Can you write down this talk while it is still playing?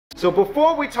So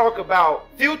before we talk about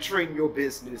filtering your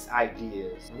business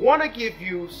ideas, I want to give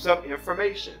you some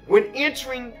information. When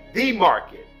entering the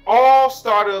market, all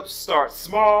startups start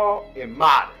small and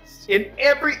modest. In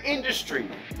every industry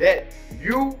that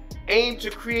you aim to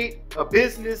create a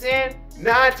business in,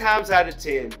 9 times out of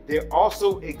 10, there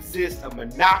also exists a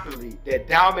monopoly that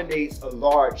dominates a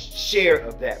large share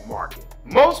of that market.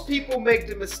 Most people make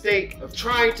the mistake of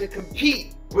trying to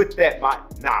compete with that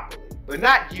monopoly, but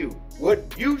not you.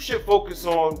 What you should focus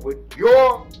on with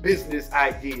your business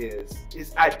ideas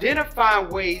is identifying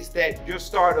ways that your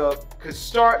startup could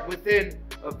start within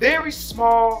a very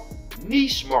small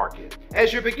niche market.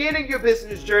 As you're beginning your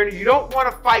business journey, you don't want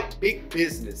to fight big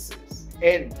businesses,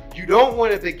 and you don't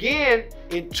want to begin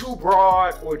in too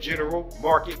broad or general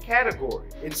market category.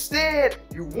 Instead,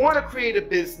 you want to create a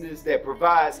business that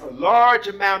provides a large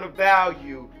amount of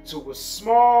value to a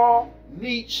small,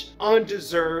 niche,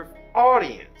 undeserved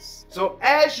audience. So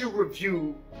as you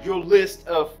review your list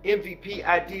of MVP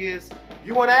ideas,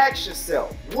 you want to ask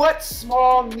yourself, what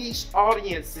small niche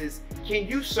audiences can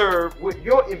you serve with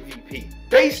your MVP?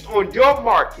 Based on your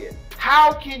market,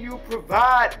 how can you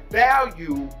provide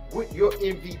value with your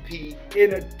MVP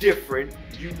in a different,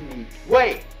 unique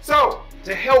way? So,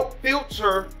 to help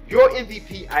filter your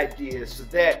MVP ideas so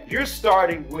that you're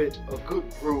starting with a good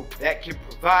group that can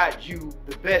provide you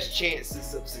the best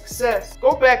chances of success,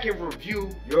 go back and review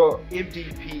your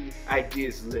MVP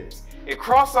ideas list and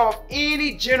cross off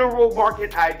any general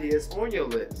market ideas on your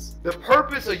list. The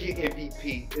purpose of your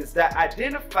MVP is to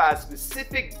identify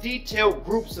specific detailed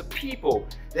groups of people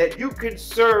that you can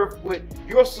serve with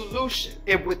your solution.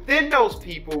 And within those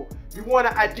people, you want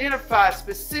to identify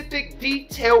specific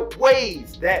detailed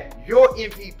ways that your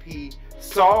MVP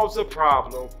solves a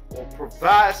problem or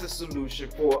provides a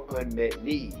solution for an unmet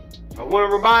need. I want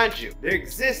to remind you, there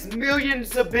exist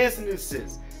millions of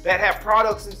businesses that have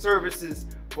products and services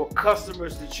for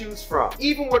customers to choose from.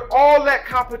 Even with all that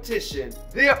competition,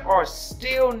 there are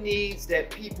still needs that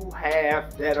people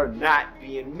have that are not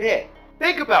being met.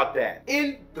 Think about that.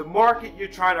 In the market you're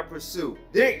trying to pursue,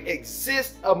 there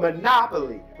exists a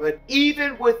monopoly, but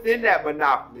even within that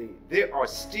monopoly, there are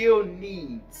still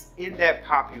needs in that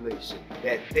population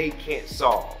that they can't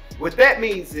solve. What that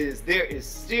means is there is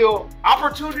still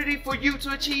opportunity for you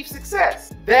to achieve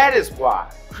success. That is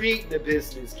why creating a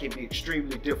business can be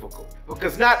extremely difficult,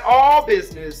 because not all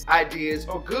business ideas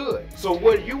are good. So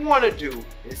what you want to do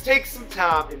is take some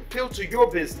time and filter your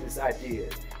business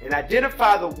ideas and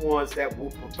identify the ones that will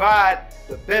provide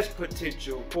the best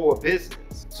potential for a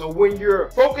business. So when you're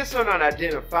focusing on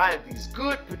identifying these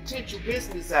good potential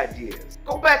business ideas,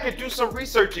 go back and do some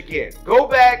research again. Go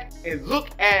back and look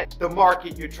at the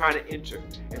market you're trying to enter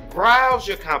and browse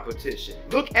your competition.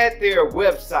 Look at their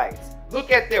websites,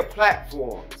 look at their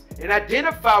platforms, and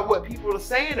identify what people are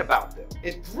saying about them.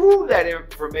 And through that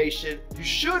information, you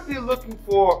should be looking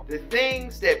for the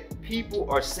things that people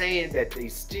are saying that they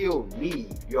still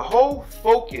need. Your whole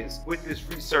focus with this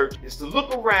research is to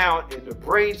look around and to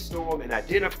brainstorm and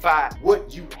identify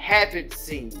what you haven't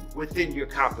seen within your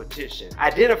competition.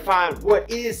 Identifying what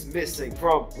is missing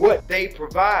from what they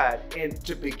provide, and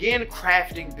to begin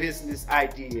crafting business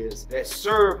ideas that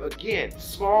serve, again,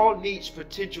 small niche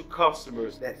potential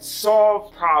customers that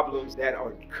solve problems that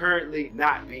are currently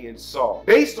not being solved.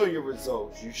 Based on your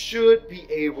results, you should be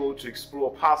able to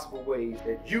explore possible ways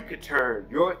that you could turn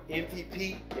your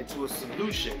MVP into a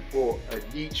solution for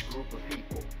a niche group of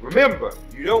people. Remember,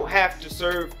 you don't have to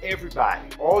serve everybody.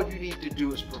 All you need to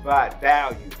do is provide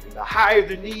value. And the higher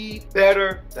the need,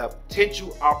 better the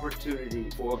potential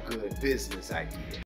opportunity for a good business idea.